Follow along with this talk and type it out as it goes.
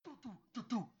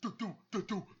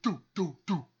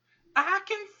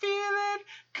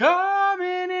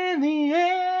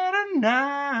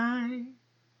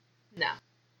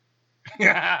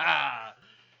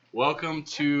Welcome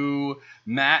to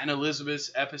Matt and Elizabeth's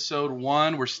episode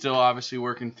 1. We're still obviously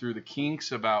working through the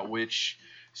kinks about which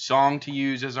song to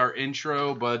use as our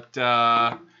intro, but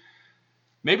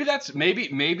maybe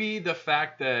the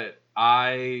fact that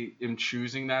I am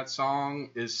choosing that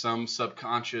song is some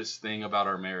subconscious thing about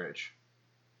our marriage.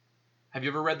 Have you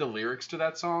ever read the lyrics to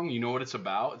that song? You know what it's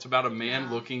about? It's about a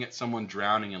man looking at someone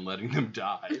drowning and letting them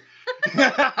die.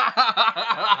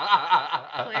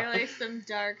 Clearly some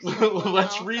dark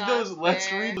Let's read those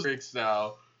lyrics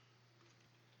now.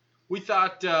 We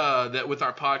thought that with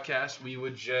our podcast we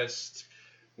would just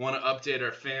want to update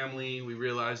our family. We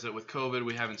realized that with COVID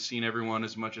we haven't seen everyone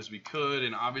as much as we could,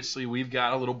 and obviously we've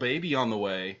got a little baby on the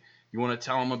way. You want to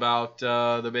tell them about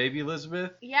the baby,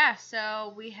 Elizabeth? Yeah,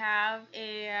 so we have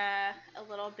a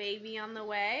little baby on the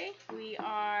way. We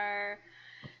are,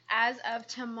 as of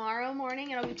tomorrow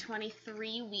morning, it'll be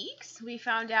 23 weeks. We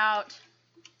found out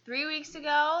 3 weeks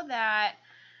ago that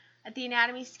at the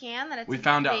anatomy scan that it's we a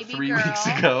found baby out 3 girl. weeks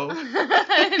ago.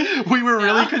 We were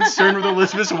really concerned with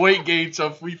Elizabeth's weight gain,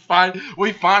 so we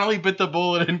finally bit the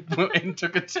bullet and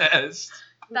took a test.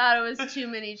 Thought it was too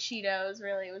many Cheetos.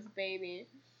 Really, it was a baby.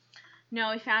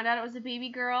 No, we found out it was a baby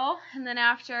girl, and then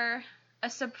after a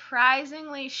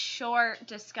surprisingly short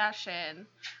discussion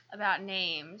about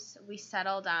names, we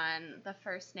settled on the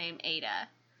first name Ada.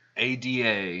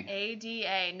 ADA.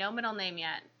 ADA. No middle name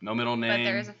yet. No middle name. But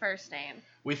there is a first name.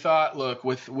 We thought, look,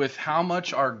 with how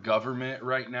much our government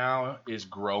right now is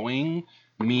growing,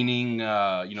 meaning,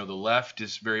 the left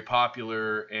is very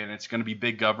popular and it's going to be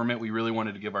big government, we really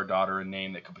wanted to give our daughter a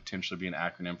name that could potentially be an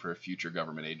acronym for a future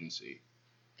government agency.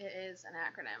 It is an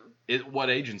acronym. What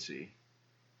agency?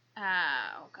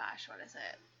 Oh, gosh, what is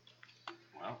it?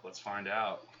 Well, let's find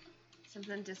out.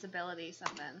 Something disability,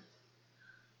 something.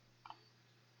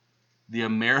 The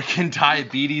American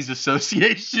Diabetes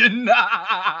Association.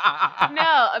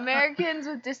 No, Americans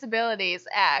with Disabilities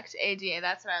Act, ADA,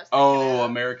 that's what I was thinking of.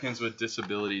 Americans with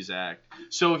Disabilities Act.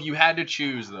 So if you had to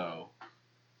choose, though,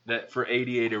 that for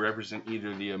ADA to represent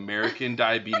either the American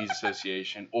Diabetes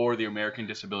Association or the American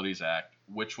Disabilities Act,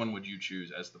 which one would you choose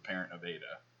as the parent of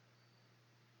Ada?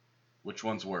 Which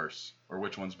one's worse or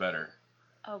which one's better?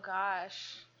 Oh,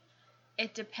 gosh.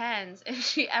 It depends. If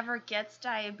she ever gets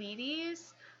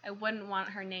diabetes, I wouldn't want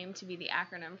her name to be the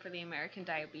acronym for the American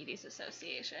Diabetes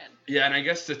Association. Yeah, and I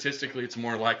guess statistically it's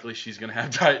more likely she's going to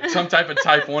have some type of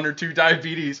type 1 or 2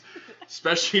 diabetes,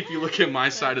 especially if you look at my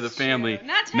side of the family.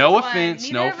 No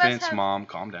offense, Mom.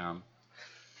 Calm down.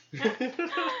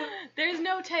 There's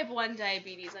no type 1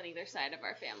 diabetes on either side of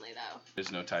our family, though. There's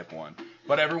no type 1.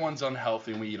 But everyone's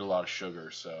unhealthy and we eat a lot of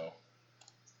sugar, so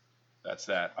that's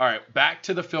that. All right, back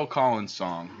to the Phil Collins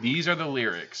song. These are the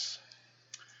lyrics.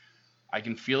 I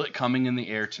can feel it coming in the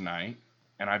air tonight,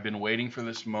 and I've been waiting for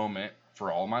this moment for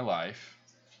all my life.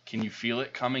 Can you feel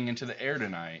it coming into the air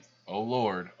tonight? Oh,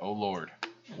 Lord, oh, Lord.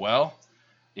 Well,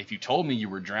 if you told me you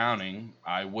were drowning,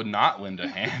 I would not lend a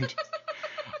hand.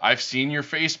 I've seen your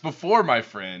face before, my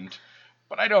friend,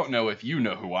 but I don't know if you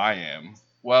know who I am.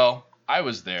 Well, I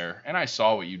was there, and I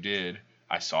saw what you did.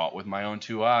 I saw it with my own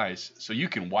 2 eyes, so you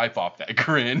can wipe off that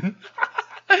grin.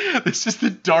 This is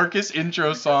the darkest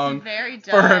intro song for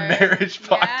a marriage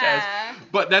podcast. Yeah.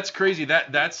 But that's crazy.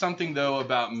 That's something, though,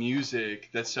 about music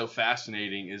that's so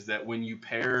fascinating is that when you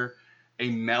pair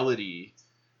a melody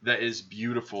that is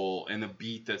beautiful and a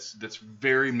beat that's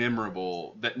very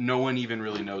memorable, that no one even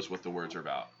really knows what the words are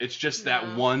about. It's just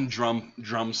that one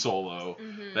drum solo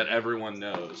that everyone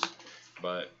knows.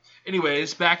 But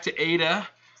anyways, back to Ada.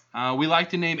 We like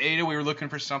the name Ada. We were looking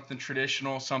for something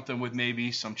traditional, something with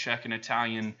maybe some Czech and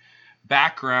Italian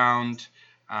background.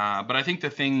 But I think the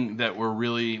thing that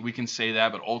we can say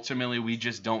that, but ultimately we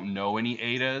just don't know any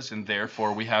Adas, and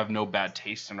therefore we have no bad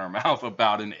taste in our mouth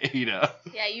about an Ada.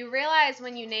 Yeah, you realize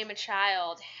when you name a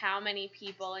child how many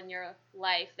people in your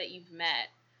life that you've met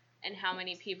and how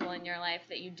many people in your life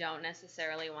that you don't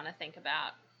necessarily want to think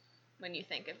about when you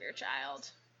think of your child.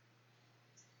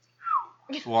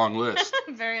 It's a long list.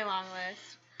 Very long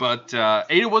list. But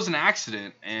Ada was an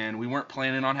accident, and we weren't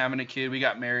planning on having a kid. We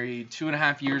got married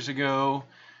 2.5 years ago,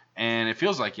 and it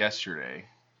feels like yesterday.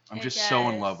 I'm just so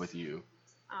in love with you.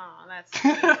 Oh, that's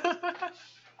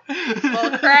sweet.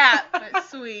 Well, crap, but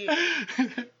sweet.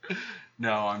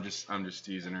 No, I'm just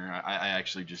teasing her. I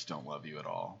actually just don't love you at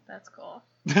all. That's cool.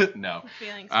 No.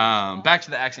 Feelings. Back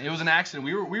to the accident. It was an accident.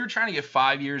 We were trying to get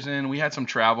 5 years in. We had some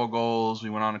travel goals. We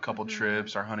went on a couple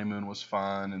trips. Our honeymoon was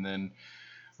fun, and then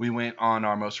we went on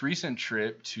our most recent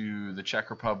trip to the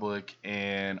Czech Republic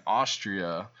and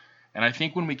Austria. And I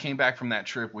think when we came back from that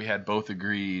trip, we had both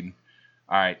agreed,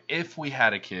 all right, if we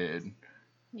had a kid,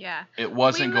 Yeah. It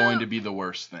wasn't going to be the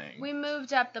worst thing. We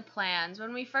moved up the plans.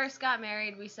 When we first got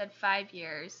married, we said 5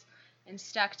 years and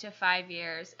stuck to 5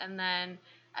 years. And then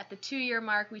at the 2-year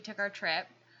mark, we took our trip.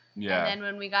 Yeah. And then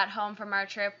when we got home from our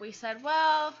trip, we said,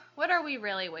 well, what are we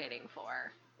really waiting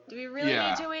for? Do we really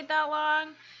need to wait that long?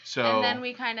 And then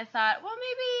we kind of thought, well,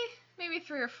 maybe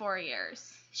 3 or 4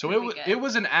 years. So it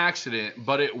was an accident,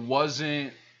 but it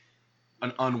wasn't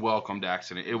an unwelcomed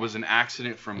accident. It was an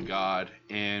accident from God,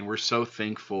 and we're so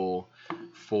thankful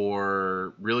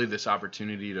for really this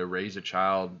opportunity to raise a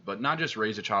child, but not just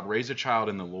raise a child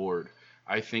in the Lord.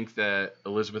 I think that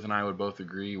Elizabeth and I would both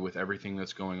agree with everything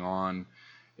that's going on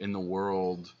in the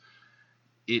world.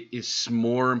 It is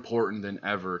more important than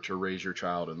ever to raise your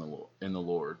child in the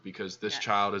Lord, because this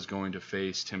child is going to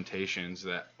face temptations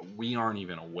that we aren't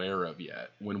even aware of yet.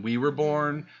 When we were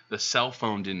born, the cell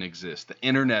phone didn't exist. The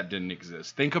internet didn't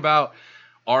exist. Think about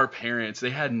our parents. They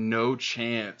had no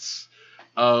chance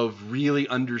of really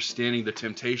understanding the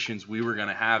temptations we were going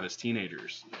to have as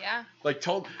teenagers. Yeah.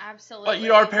 Absolutely.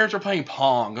 Like, our parents were playing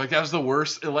Pong. Like, that was the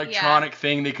worst electronic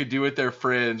thing they could do with their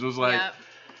friends. Was like... Yep.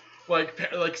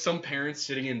 Like some parents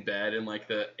sitting in bed in like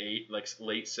the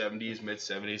late 70s, mid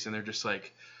 70s, and they're just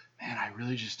like, man, I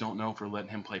really just don't know if we're letting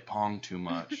him play Pong too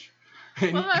much.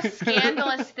 Well, the most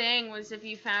scandalous thing was if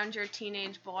you found your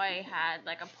teenage boy had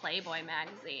like a Playboy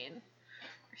magazine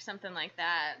or something like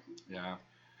that. Yeah.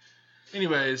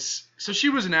 Anyways, so she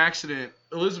was an accident.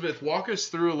 Elizabeth, walk us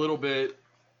through a little bit,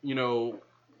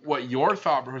 what your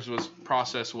thought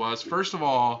process was. First of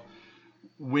all,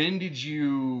 when did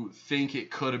you think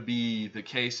it could be the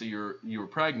case that you were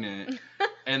pregnant?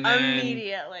 And then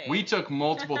immediately. We took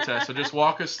multiple tests, so just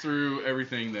walk us through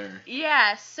everything there.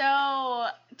 Yeah, so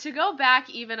to go back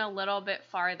even a little bit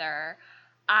farther,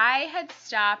 I had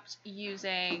stopped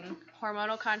using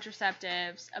hormonal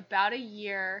contraceptives about a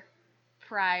year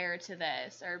prior to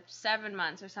this, or 7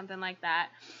 months or something like that.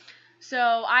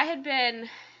 So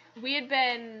we had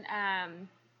been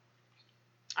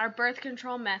our birth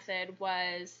control method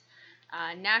was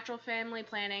natural family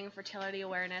planning, fertility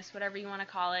awareness, whatever you want to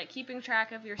call it, keeping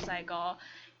track of your cycle.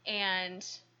 And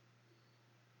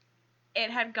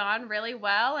it had gone really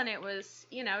well, and it was,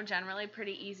 generally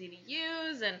pretty easy to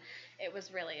use, and it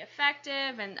was really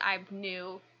effective. And I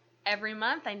knew every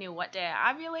month, I knew what day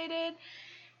I ovulated.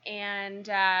 And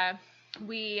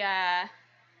we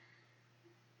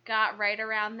got right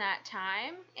around that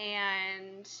time,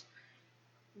 and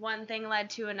one thing led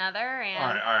to another, and...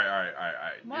 All right.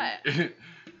 What?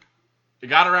 It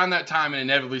got around that time, and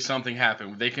inevitably something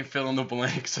happened. They can fill in the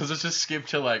blanks, so let's just skip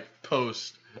to,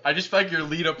 post. I just feel like your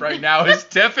lead up right now is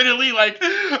definitely,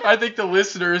 I think the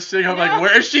listener is sitting up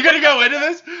where is she going to go into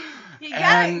this? You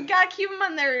gotta keep them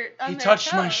on their He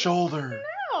touched my shoulder.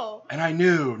 No. And I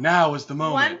knew now was the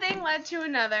moment. One thing led to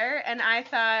another, and I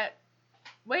thought,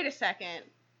 wait a second.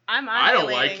 I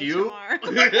don't like you. Why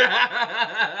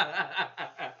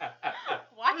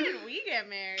did we get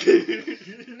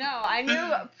married? No, I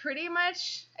knew pretty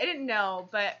much. I didn't know,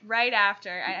 but right after,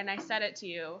 and I said it to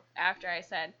you after I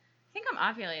said, I think I'm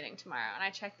ovulating tomorrow. And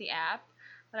I checked the app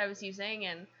that I was using,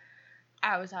 and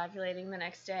I was ovulating the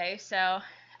next day. So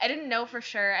I didn't know for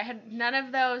sure. I had none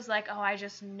of those, I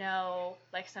just know,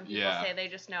 some people say they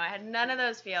just know. I had none of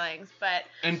those feelings, but...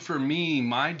 And for me,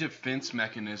 my defense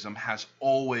mechanism has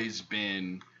always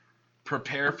been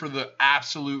prepare for the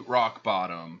absolute rock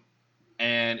bottom,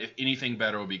 and if anything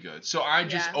better will be good. So I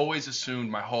just always assumed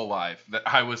my whole life that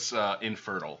I was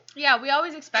infertile. Yeah, we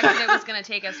always expected it was going to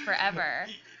take us forever.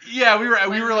 Yeah,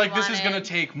 we were like, this is going to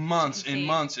take months and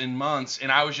months and months,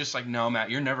 and I was just like, no, Matt,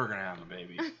 you're never going to have a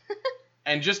baby.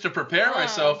 And just to prepare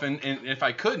myself, and if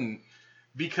I couldn't,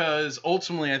 because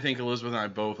ultimately I think Elizabeth and I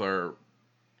both are,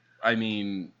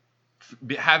 having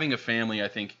a family, I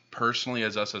think personally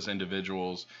as us as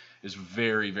individuals is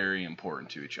very, very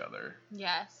important to each other.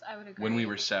 Yes, I would agree. When we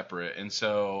were separate. And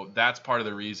so that's part of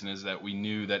the reason is that we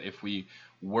knew that if we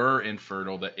were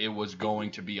infertile, that it was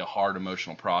going to be a hard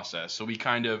emotional process. So we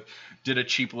kind of did a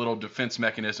cheap little defense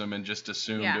mechanism and just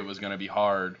assumed it was going to be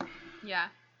hard. Yeah.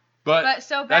 But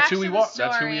so that's who we are.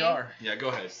 That's who we are. Yeah, go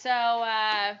ahead. So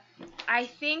I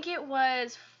think it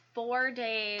was 4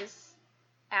 days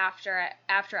after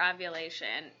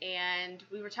ovulation, and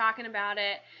we were talking about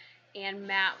it, and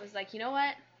Matt was like, you know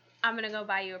what? I'm gonna go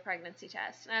buy you a pregnancy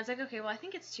test. And I was like, okay, well, I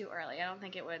think it's too early. I don't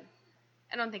think it would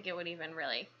even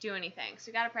really do anything. So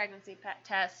we got a pregnancy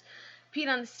test, peed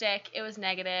on the stick. It was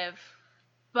negative,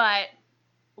 but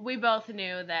we both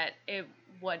knew that it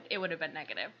would have been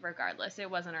negative regardless. It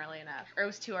wasn't early enough, or it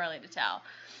was too early to tell.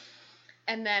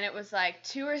 And then it was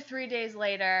 2 or 3 days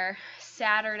later,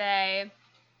 Saturday,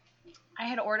 I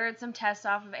had ordered some tests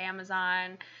off of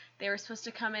Amazon. They were supposed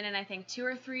to come in I think 2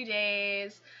 or 3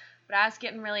 days, but I was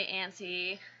getting really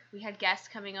antsy. We had guests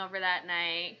coming over that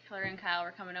night. Hillary and Kyle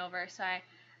were coming over, so I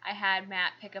had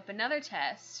Matt pick up another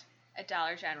test at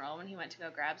Dollar General when he went to go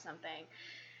grab something.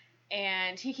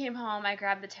 And he came home, I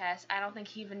grabbed the test. I don't think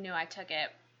he even knew I took it.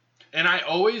 And I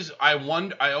always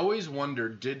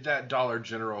wondered, did that Dollar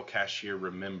General cashier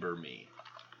remember me?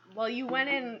 Well, you went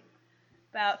in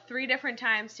about 3 different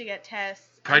times to get tests.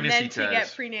 Pregnancy and then to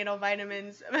get prenatal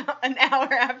vitamins about an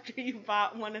hour after you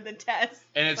bought one of the tests.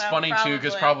 And it's funny, too,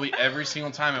 because probably every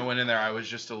single time I went in there, I was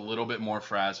just a little bit more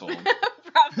frazzled.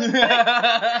 Probably.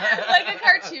 Like a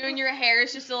cartoon, your hair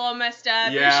is just a little messed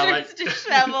up. Yeah, your shirt's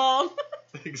disheveled.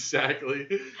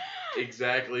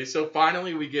 Exactly. So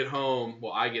finally we get home.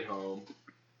 Well, I get home.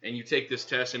 And you take this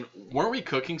test. And weren't we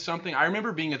cooking something? I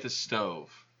remember being at the stove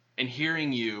and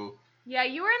hearing you. Yeah,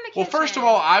 you were in the kitchen. Well, first of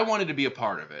all, I wanted to be a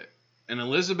part of it. And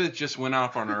Elizabeth just went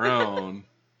off on her own.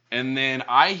 And then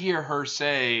I hear her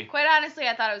say... Quite honestly,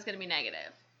 I thought it was going to be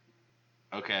negative.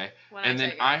 Okay. And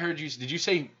then I heard you... Did you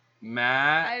say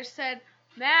Matt? I just said,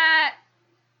 Matt.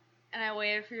 And I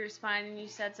waited for you to respond, and you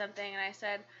said something. And I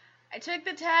said, I took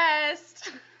the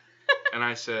test. And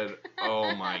I said,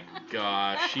 oh my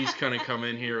gosh, she's going to come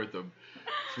in here with a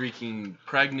freaking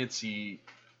pregnancy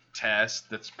test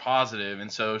that's positive. And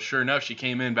so sure enough, she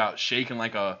came in about shaking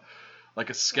like a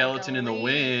skeleton in the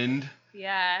wind.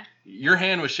 Yeah. Your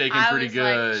hand was shaking pretty good.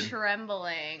 I was like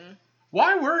trembling.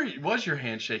 Why was your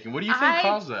hand shaking? What do you think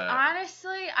caused that?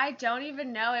 Honestly, I don't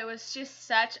even know. It was just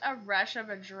such a rush of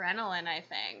adrenaline, I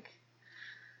think.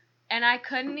 And I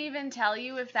couldn't even tell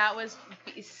you if that was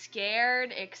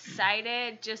scared,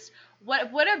 excited, just what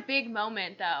a big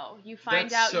moment though. You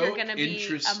find out you're going to be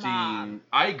a mom.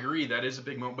 I agree, that is a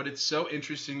big moment, but it's so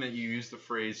interesting that you use the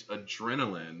phrase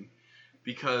adrenaline,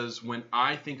 because when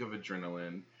I think of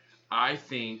adrenaline, I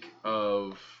think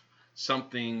of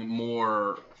something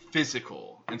more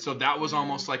physical. And so that was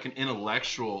almost like an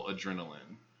intellectual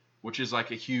adrenaline, which is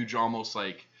like a huge almost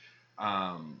like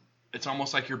it's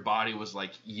almost like your body was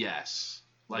like, yes,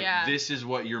 like this is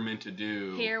what you're meant to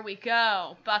do. Here we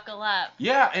go. Buckle up.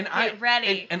 Yeah, and Get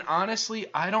ready. And honestly,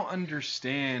 I don't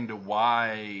understand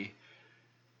why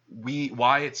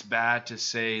it's bad to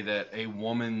say that a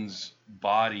woman's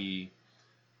body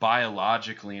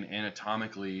biologically and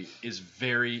anatomically is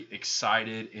very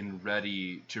excited and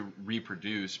ready to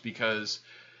reproduce, because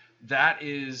that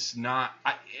is not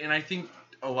and I think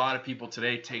a lot of people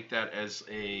today take that as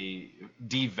a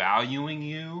devaluing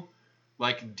you,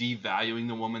 like devaluing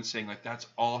the woman, saying like that's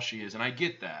all she is. And I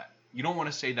get that. You don't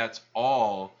want to say that's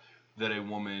all that a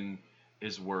woman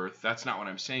is worth. That's not what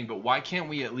I'm saying. But why can't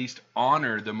we at least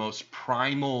honor the most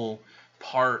primal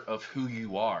part of who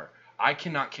you are? I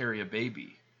cannot carry a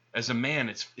baby. As a man,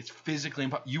 it's physically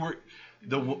impossible.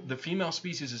 The female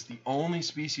species is the only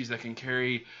species that can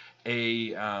carry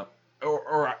a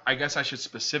or I guess I should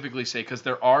specifically say, because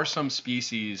there are some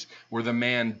species where the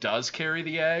man does carry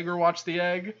the egg or watch the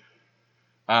egg.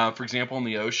 For example, in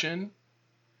the ocean.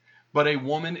 But a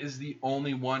woman is the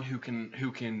only one who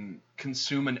can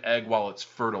consume an egg while it's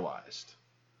fertilized.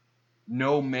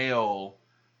 No male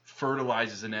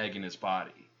fertilizes an egg in his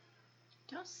body.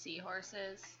 Don't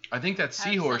seahorses? I think that's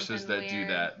seahorses that do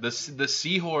that. The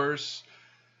seahorse,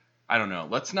 I don't know.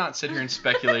 Let's not sit here and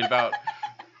speculate about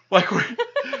like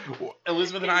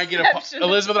Elizabeth and I get a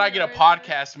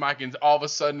podcast, Mike, and all of a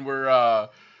sudden we're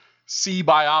sea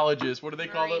biologists. What do they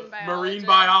call it? Marine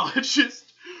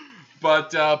biologists.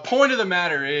 But point of the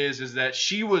matter is that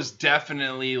she was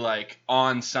definitely like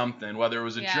on something, whether it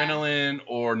was adrenaline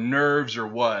or nerves or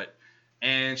what.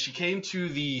 And she came to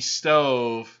the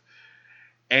stove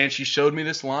and she showed me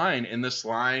this line. And this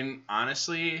line,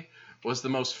 honestly, was the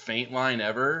most faint line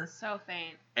ever. So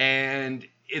faint. And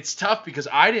it's tough because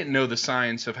I didn't know the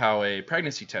science of how a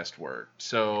pregnancy test worked.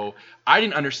 So I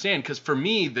didn't understand, because for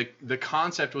me, the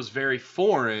concept was very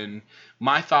foreign.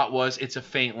 My thought was it's a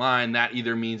faint line. That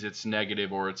either means it's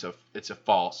negative or it's a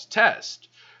false test,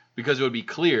 because it would be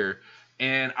clear.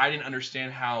 And I didn't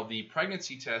understand how the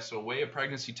pregnancy test, so the way a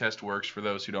pregnancy test works, for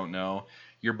those who don't know,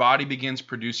 your body begins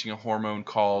producing a hormone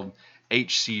called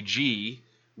HCG,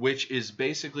 which is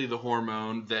basically the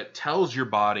hormone that tells your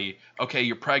body, okay,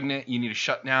 you're pregnant, you need to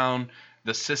shut down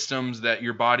the systems that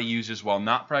your body uses while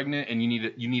not pregnant, and you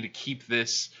need to keep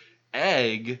this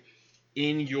egg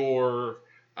in your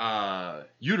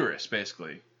uterus,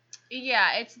 basically.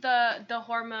 Yeah, it's the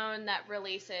hormone that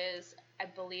releases, I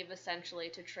believe, essentially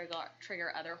to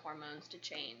trigger other hormones to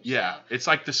change. Yeah, so it's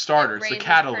like the starter, it's the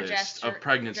catalyst of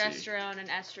pregnancy. Progesterone and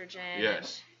estrogen.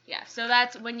 Yes. Yeah, so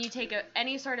that's when you take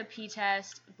any sort of pee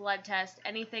test, blood test,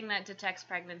 anything that detects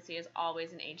pregnancy is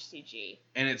always an HCG.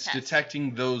 And it's test.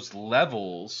 detecting those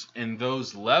levels, and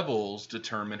those levels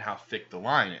determine how thick the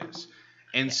line is.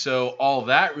 And Yes. so all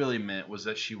that really meant was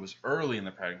that she was early in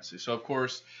the pregnancy. So, of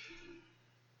course,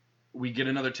 we get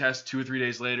another test 2 or 3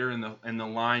 days later, and the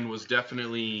line was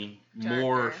definitely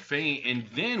more Darker. faint. And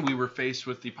then we were faced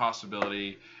with the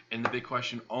possibility and the big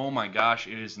question, oh my gosh,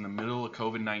 it is in the middle of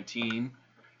COVID-19.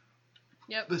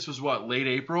 Yep. This was what, late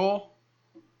April?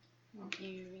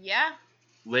 Yeah.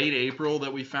 Late April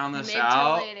that we found this Mid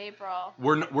out. to late April.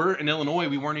 We're in Illinois.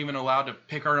 We weren't even allowed to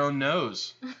pick our own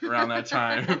nose around that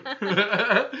time.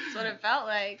 That's what it felt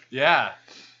like. Yeah.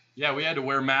 Yeah, we had to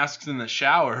wear masks in the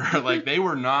shower. Like, they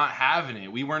were not having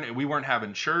it. We weren't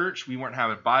having church. We weren't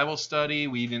having Bible study.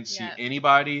 We didn't see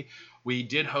anybody. We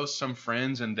did host some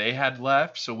friends, and they had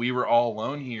left, so we were all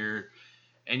alone here.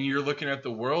 And you're looking at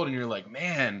the world, and you're like,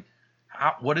 man,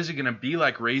 what is it going to be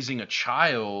like raising a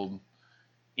child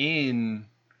in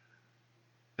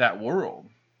that world?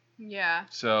 Yeah.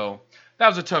 So that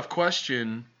was a tough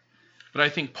question, but I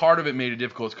think part of it made it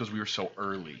difficult because we were so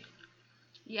early.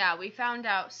 Yeah, we found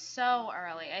out so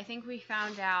early. I think we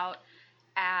found out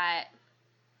at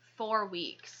 4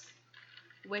 weeks,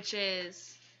 which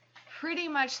is pretty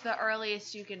much the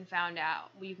earliest you can find out.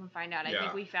 I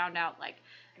think we found out like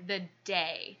the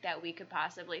day that we could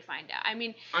possibly find out. I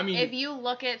mean, if you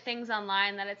look at things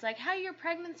online that it's like how your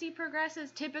pregnancy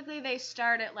progresses, typically they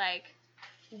start at like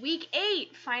week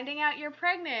 8 finding out you're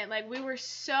pregnant. Like, we were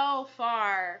so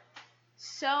far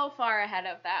ahead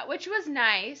of that, which was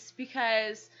nice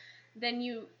because then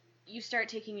you start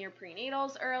taking your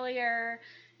prenatals earlier.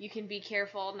 You can be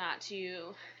careful not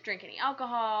to drink any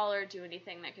alcohol or do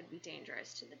anything that could be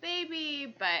dangerous to the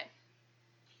baby, but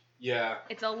yeah,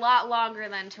 it's a lot longer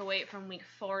than to wait from week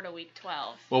 4 to week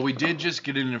 12. Well, we did just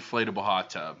get an inflatable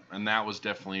hot tub, and that was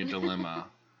definitely a dilemma.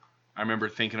 I remember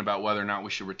thinking about whether or not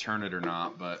we should return it or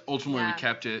not, but ultimately we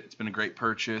kept it. It's been a great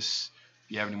purchase.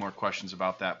 If you have any more questions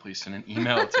about that, please send an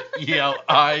email to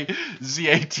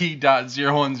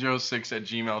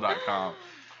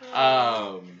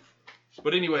elizat.0106@gmail.com.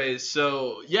 But anyways,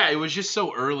 so yeah, it was just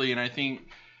so early, and I think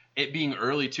it being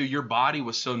early too, your body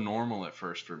was so normal at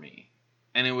first for me.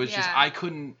 And it was just, I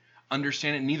couldn't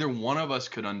understand it. Neither one of us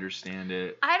could understand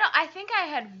it. I think I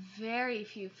had very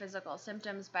few physical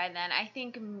symptoms by then. I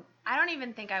don't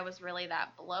even think I was really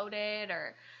that bloated,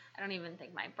 or I don't even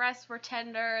think my breasts were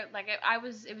tender. Like, it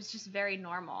was just very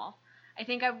normal. I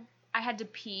think I had to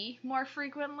pee more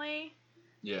frequently.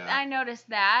 Yeah. I noticed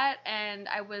that, and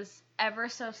I was ever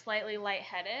so slightly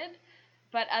lightheaded.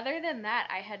 But other than that,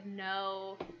 I had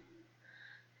none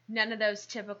of those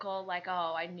typical, like,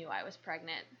 oh, I knew I was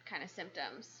pregnant kind of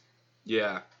symptoms.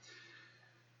 Yeah.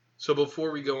 So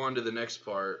before we go on to the next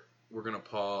part, we're going to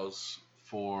pause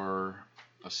for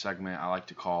a segment I like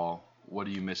to call, What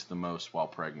Do You Miss the Most While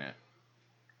Pregnant?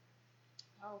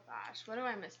 Oh, gosh. What do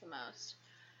I miss the most?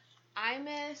 I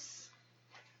miss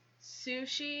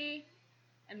sushi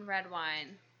and red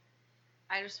wine.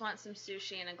 I just want some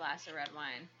sushi and a glass of red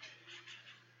wine.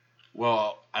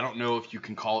 Well, I don't know if you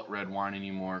can call it red wine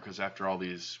anymore, because after all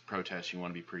these protests, you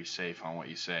want to be pretty safe on what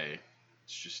you say.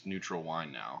 It's just neutral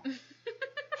wine now.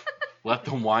 Let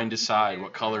the wine decide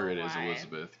what color it is,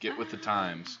 Elizabeth. Get with the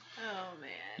times. Oh, man.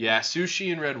 Yeah,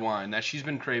 sushi and red wine. She's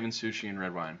been craving sushi and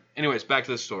red wine. Anyways, back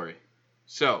to the story.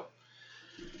 So,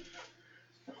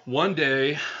 one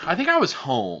day, I think I was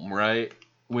home, right?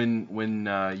 When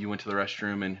you went to the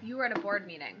restroom, and you were at a board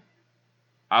meeting.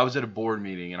 I was at a board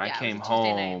meeting, and I came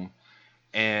home, night.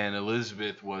 And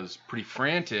Elizabeth was pretty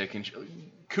frantic. And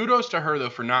kudos to her, though,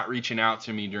 for not reaching out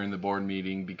to me during the board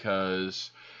meeting,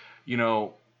 because,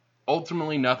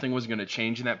 ultimately nothing was going to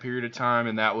change in that period of time,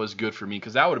 and that was good for me,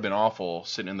 because that would have been awful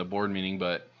sitting in the board meeting.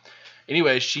 But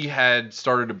anyway, she had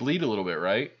started to bleed a little bit,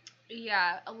 right?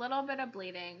 Yeah, a little bit of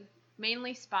bleeding,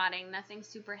 mainly spotting, nothing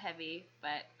super heavy,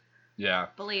 but yeah,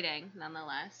 bleeding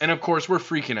nonetheless. And of course, we're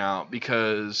freaking out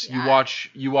because you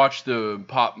watch the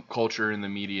pop culture in the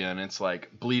media, and it's like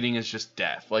bleeding is just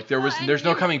death. Like there's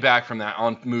no coming back from that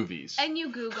on movies. And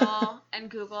you Google,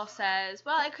 and Google says,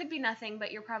 well, it could be nothing,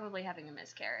 but you're probably having a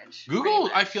miscarriage.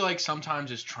 Google, I feel like sometimes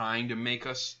is trying to make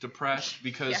us depressed,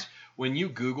 because when you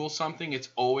Google something, it's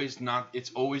always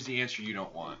the answer you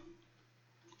don't want.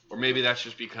 Or maybe that's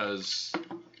just because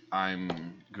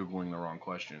I'm Googling the wrong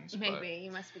questions. Maybe.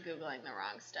 You must be Googling the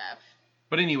wrong stuff.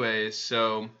 But anyways,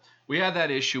 so we had that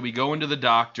issue. We go into the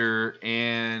doctor,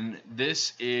 and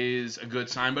this is a good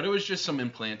sign, but it was just some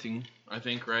implanting, I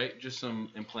think, right? Just some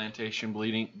implantation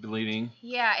bleeding.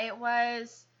 Yeah, it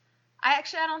was. I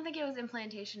don't think it was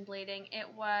implantation bleeding. It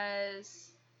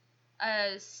was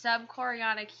a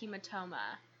subchorionic hematoma.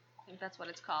 I think that's what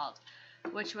it's called,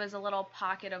 which was a little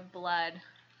pocket of blood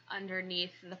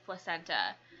underneath the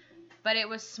placenta. But it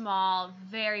was small,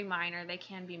 very minor. They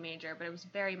can be major, but it was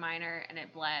very minor, and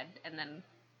it bled, and then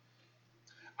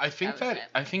I think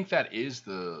that is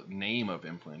the name of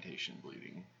implantation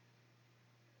bleeding.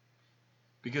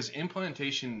 Because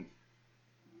implantation,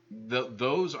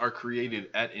 those are created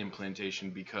at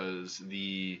implantation because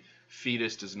the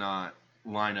fetus does not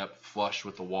line up flush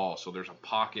with the wall. So there's a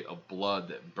pocket of blood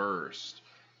that burst.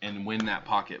 And when that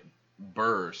pocket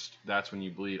burst, that's when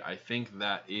you bleed. I think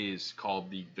that is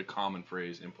called the common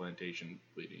phrase implantation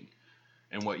bleeding.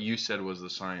 And what you said was the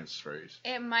science phrase.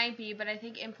 It might be, but I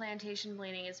think implantation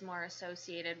bleeding is more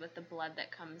associated with the blood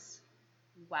that comes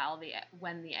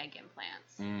when the egg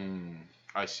implants.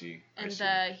 I see. And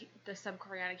the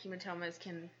subchorionic hematomas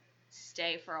can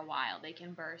stay for a while. They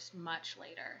can burst much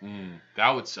later.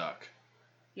 That would suck.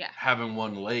 Yeah. Having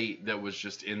one late that was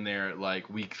just in there at like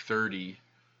week 30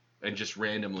 and just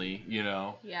randomly, you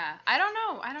know. Yeah. I don't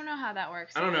know how that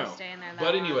works. I don't know. Stay in there that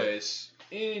but long. anyways,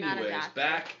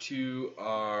 back to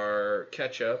our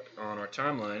catch up on our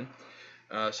timeline.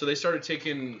 So they started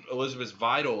taking Elizabeth's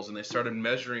vitals and they started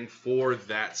measuring for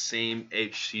that same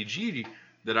HCG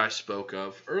that I spoke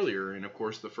of earlier. And of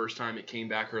course, the first time it came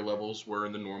back, her levels were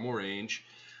in the normal range.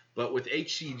 But with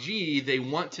HCG, they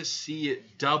want to see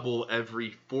it double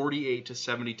every 48 to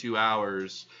 72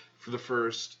 hours for the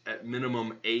first, at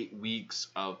minimum, 8 weeks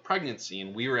of pregnancy.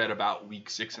 And we were at about week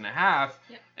 6.5.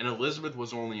 Yep. And Elizabeth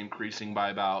was only increasing by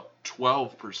about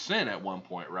 12% at one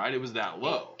point, right? It was that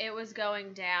low. It was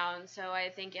going down. So I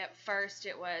think at first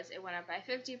it went up by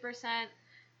 50%.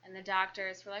 And the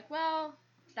doctors were like, well,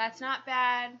 that's not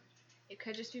bad. It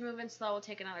could just be moving slow. We'll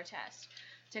take another test.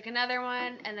 Took another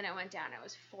one, and then it went down. It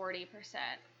was 40%.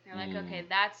 They're like, okay,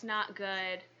 that's not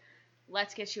good.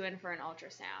 Let's get you in for an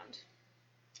ultrasound.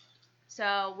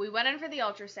 So we went in for the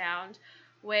ultrasound,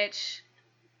 which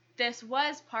this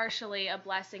was partially a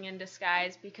blessing in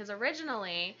disguise because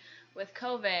originally with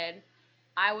COVID,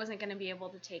 I wasn't going to be able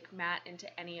to take Matt into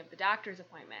any of the doctor's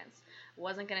appointments.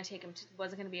 Wasn't going to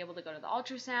be able to go to the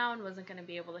ultrasound, wasn't going to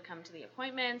be able to come to the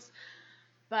appointments.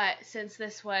 But since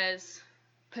this was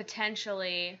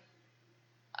potentially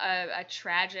a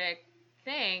tragic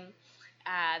thing,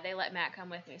 they let Matt come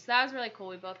with me. So that was really cool.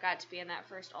 We both got to be in that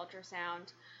first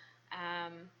ultrasound.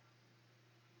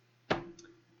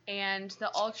 And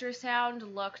the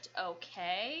ultrasound looked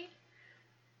okay.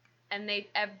 And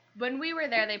when we were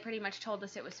there, they pretty much told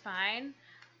us it was fine.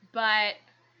 But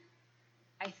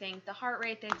I think the heart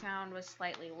rate they found was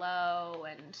slightly low,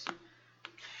 and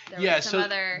there was some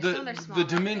other small the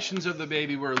dimensions of the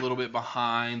baby were a little bit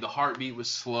behind. The heartbeat was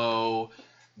slow.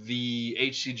 The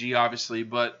HCG, obviously,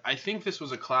 but I think this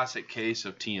was a classic case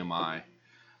of TMI.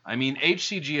 I mean,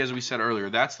 HCG, as we said earlier,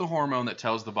 that's the hormone that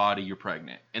tells the body you're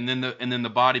pregnant, and then the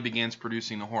body begins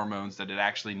producing the hormones that it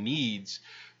actually needs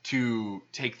to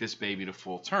take this baby to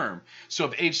full term. So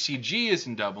if HCG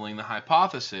isn't doubling, the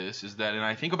hypothesis is that, and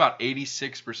I think about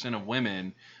 86% of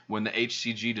women, when the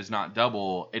HCG does not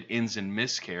double, it ends in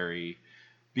miscarry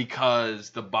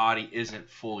because the body isn't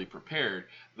fully prepared.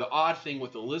 The odd thing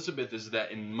with Elizabeth is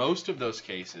that in most of those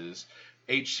cases,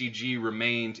 HCG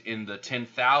remained in the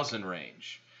 10,000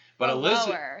 range. But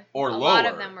Elizabeth, lower. A lot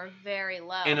of them were very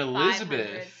low. And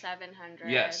Elizabeth, 500, 700.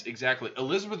 Yes, exactly.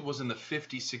 Elizabeth was in the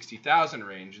 50, 60,000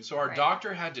 range. And so our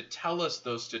doctor had to tell us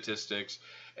those statistics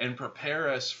and prepare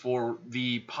us for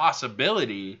the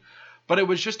possibility. But it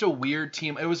was just a weird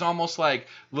team. It was almost like,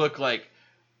 let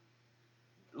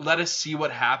us see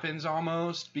what happens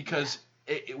almost. Because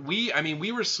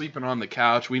we were sleeping on the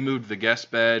couch. We moved the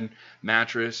guest bed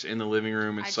mattress in the living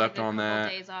room and slept on that.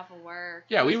 Days off of work.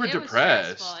 Yeah, we were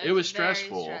depressed. It was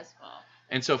stressful.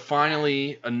 And so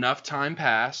finally, enough time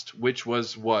passed, which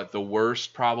was the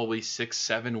worst probably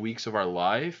 6-7 weeks of our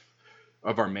life,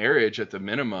 of our marriage at the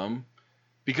minimum,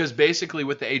 because basically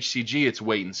with the HCG, it's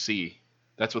wait and see.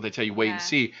 That's what they tell you, wait and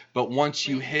see. But once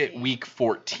you hit week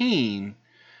 14,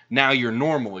 now you're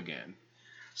normal again.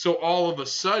 So all of a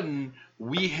sudden,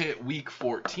 we hit week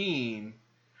 14,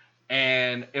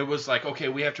 and it was like, okay,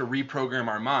 we have to reprogram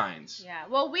our minds. Yeah.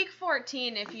 Well, week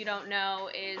 14, if you don't know,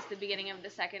 is the beginning of the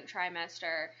second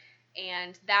trimester,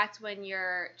 and that's when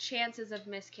your chances of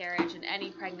miscarriage in any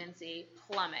pregnancy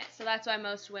plummet. So that's why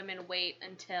most women wait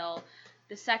until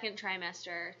the second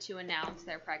trimester to announce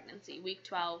their pregnancy. Week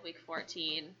 12, week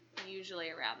 14, usually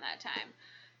around that time.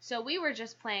 So we were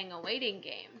just playing a waiting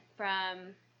game from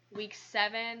week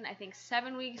 7, I think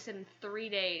 7 weeks and 3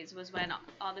 days was when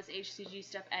all this HCG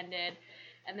stuff ended,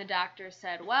 and the doctor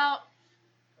said, well,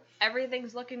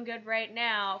 everything's looking good right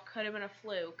now, could have been a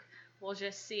fluke. We'll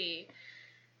just see.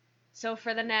 So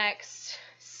for the next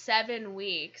 7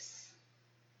 weeks,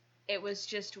 it was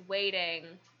just waiting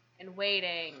and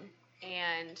waiting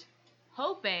and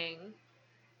hoping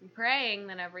and praying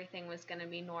that everything was going to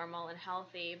be normal and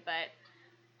healthy, but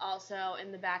also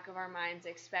in the back of our minds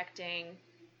expecting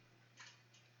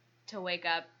to wake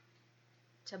up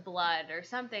to blood or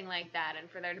something like that and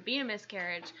for there to be a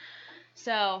miscarriage.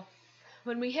 So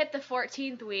when we hit the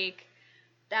 14th week,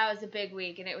 that was a big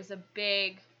week, and it was a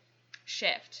big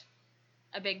shift,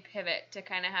 a big pivot to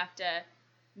kind of have to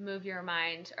move your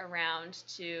mind around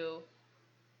to,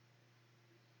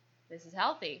 this is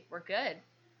healthy, we're good,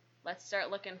 let's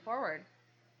start looking forward.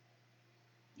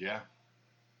 Yeah.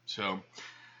 So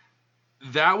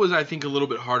that was, I think, a little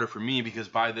bit harder for me because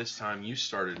by this time you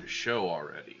started to show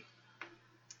already.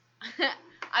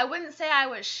 I wouldn't say I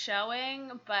was showing,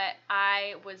 but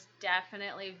I was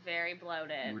definitely very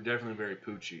bloated. You were definitely very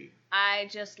poochy. I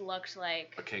just looked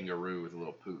like a kangaroo with a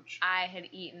little pooch. I had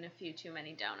eaten a few too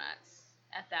many donuts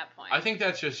at that point. I think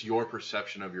that's just your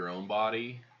perception of your own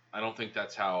body. I don't think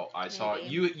that's how I saw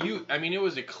it. I mean, it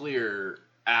was a clear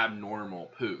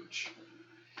abnormal pooch.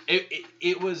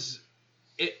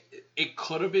 It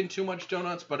could have been too much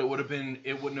donuts, but it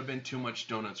wouldn't have been too much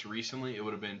donuts recently. It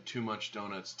would have been too much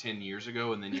donuts 10 years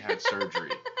ago, and then you had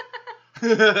surgery.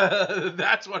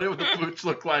 That's what the pooch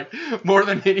looked like more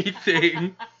than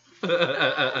anything.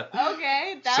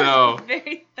 Okay, that's a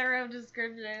very thorough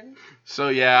description. So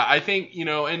yeah, I think,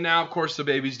 and now of course the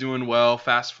baby's doing well.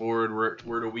 Fast forward,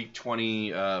 we're to week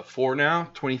 24 now,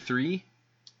 23.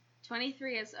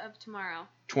 23 as of tomorrow.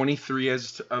 23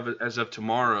 as of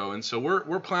tomorrow, and so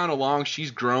we're plowing along.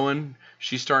 She's growing.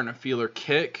 She's starting to feel her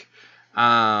kick.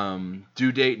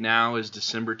 Due date now is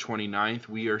December 29th.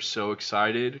 We are so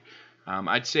excited.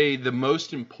 I'd say the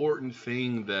most important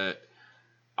thing that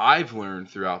I've learned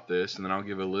throughout this, and then I'll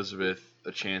give Elizabeth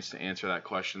a chance to answer that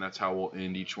question. That's how we'll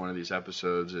end each one of these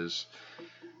episodes is,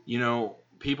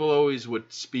 people always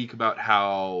would speak about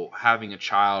how having a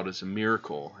child is a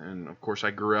miracle. And of course,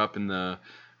 I grew up in the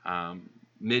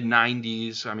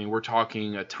mid-90s. I mean, we're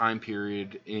talking a time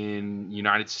period in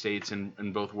United States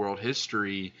and both world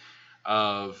history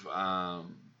of,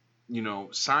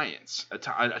 science.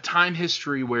 A time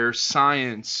history where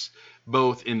science,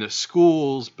 both in the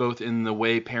schools, both in the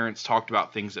way parents talked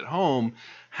about things at home,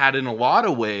 had in a lot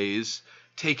of ways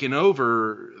taken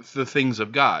over the things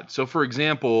of God. So, for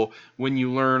example, when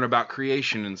you learn about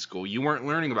creation in school, you weren't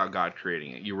learning about God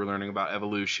creating it. You were learning about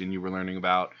evolution. You were learning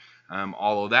about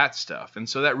all of that stuff. And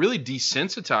so that really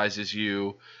desensitizes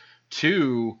you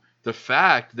to the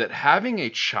fact that having a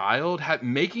child,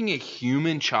 making a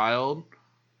human child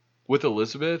with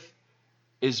Elizabeth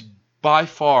is by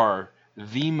far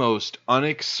the most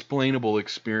unexplainable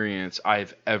experience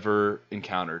I've ever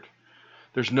encountered.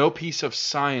 There's no piece of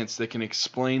science that can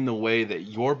explain the way that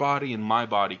your body and my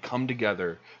body come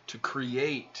together to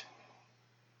create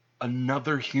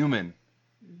another human.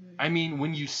 Mm-hmm. I mean,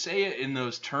 when you say it in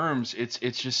those terms, it's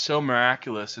just so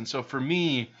miraculous. And so for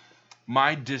me,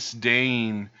 my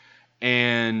disdain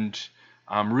and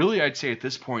really, I'd say at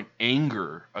this point,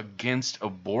 anger against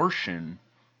abortion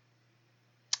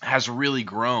has really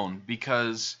grown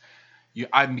because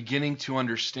I'm beginning to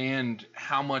understand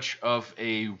how much of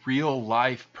a real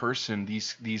life person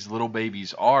these little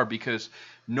babies are, because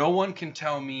no one can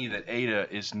tell me that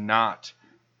Ada is not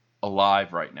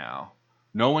alive right now.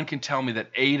 No one can tell me that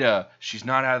Ada, she's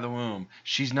not out of the womb.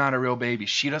 She's not a real baby.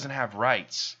 She doesn't have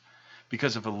rights.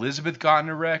 Because if Elizabeth got in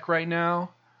a wreck right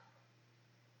now,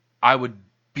 I would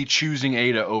be choosing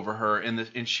Ada over her,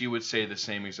 and she would say the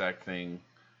same exact thing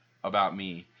about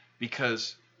me.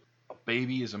 Because a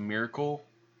baby is a miracle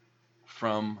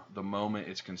from the moment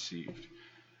it's conceived.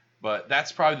 But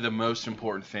that's probably the most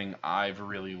important thing I've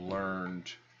really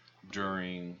learned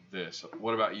during this.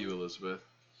 What about you, Elizabeth?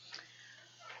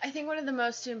 I think one of the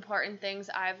most important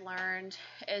things I've learned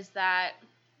is that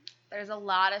there's a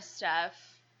lot of stuff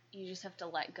you just have to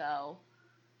let go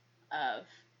of.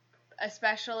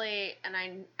 Especially, and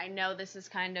I know this is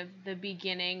kind of the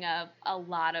beginning of a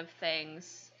lot of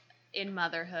things in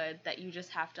motherhood that you just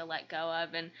have to let go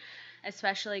of, and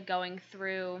especially going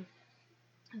through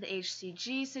the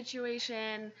HCG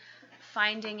situation,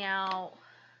 finding out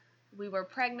we were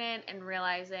pregnant and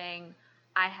realizing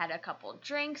I had a couple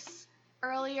drinks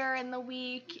earlier in the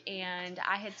week and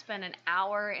I had spent an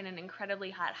hour in an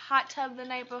incredibly hot tub the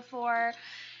night before.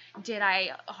 Did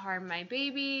I harm my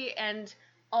baby? And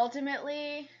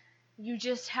ultimately, you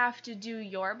just have to do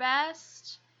your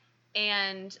best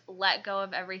and let go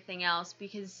of everything else,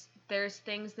 because there's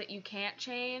things that you can't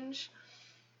change.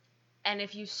 And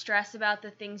if you stress about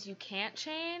the things you can't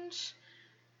change,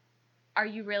 are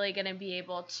you really going to be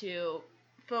able to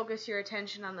focus your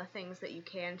attention on the things that you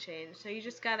can change? So you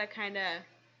just got to kind of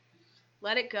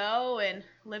let it go and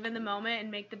live in the moment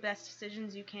and make the best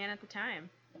decisions you can at the time.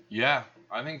 Yeah,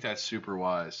 I think that's super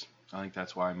wise. I think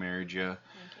that's why I married you.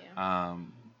 Thank you.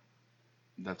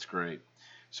 That's great.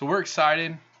 So we're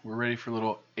excited. We're ready for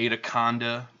little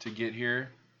Adaconda to get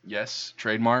here. Yes,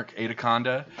 trademark,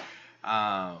 Adaconda.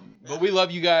 But we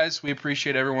love you guys. We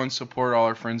appreciate everyone's support, all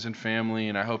our friends and family,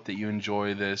 and I hope that you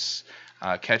enjoy this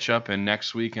catch up. And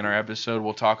next week in our episode,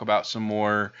 we'll talk about some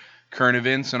more current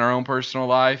events in our own personal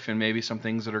life and maybe some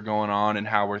things that are going on and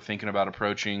how we're thinking about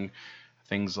approaching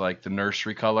things like the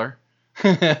nursery color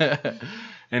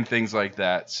and things like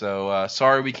that. So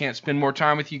sorry we can't spend more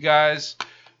time with you guys.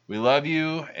 We love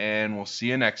you, and we'll see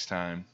you next time.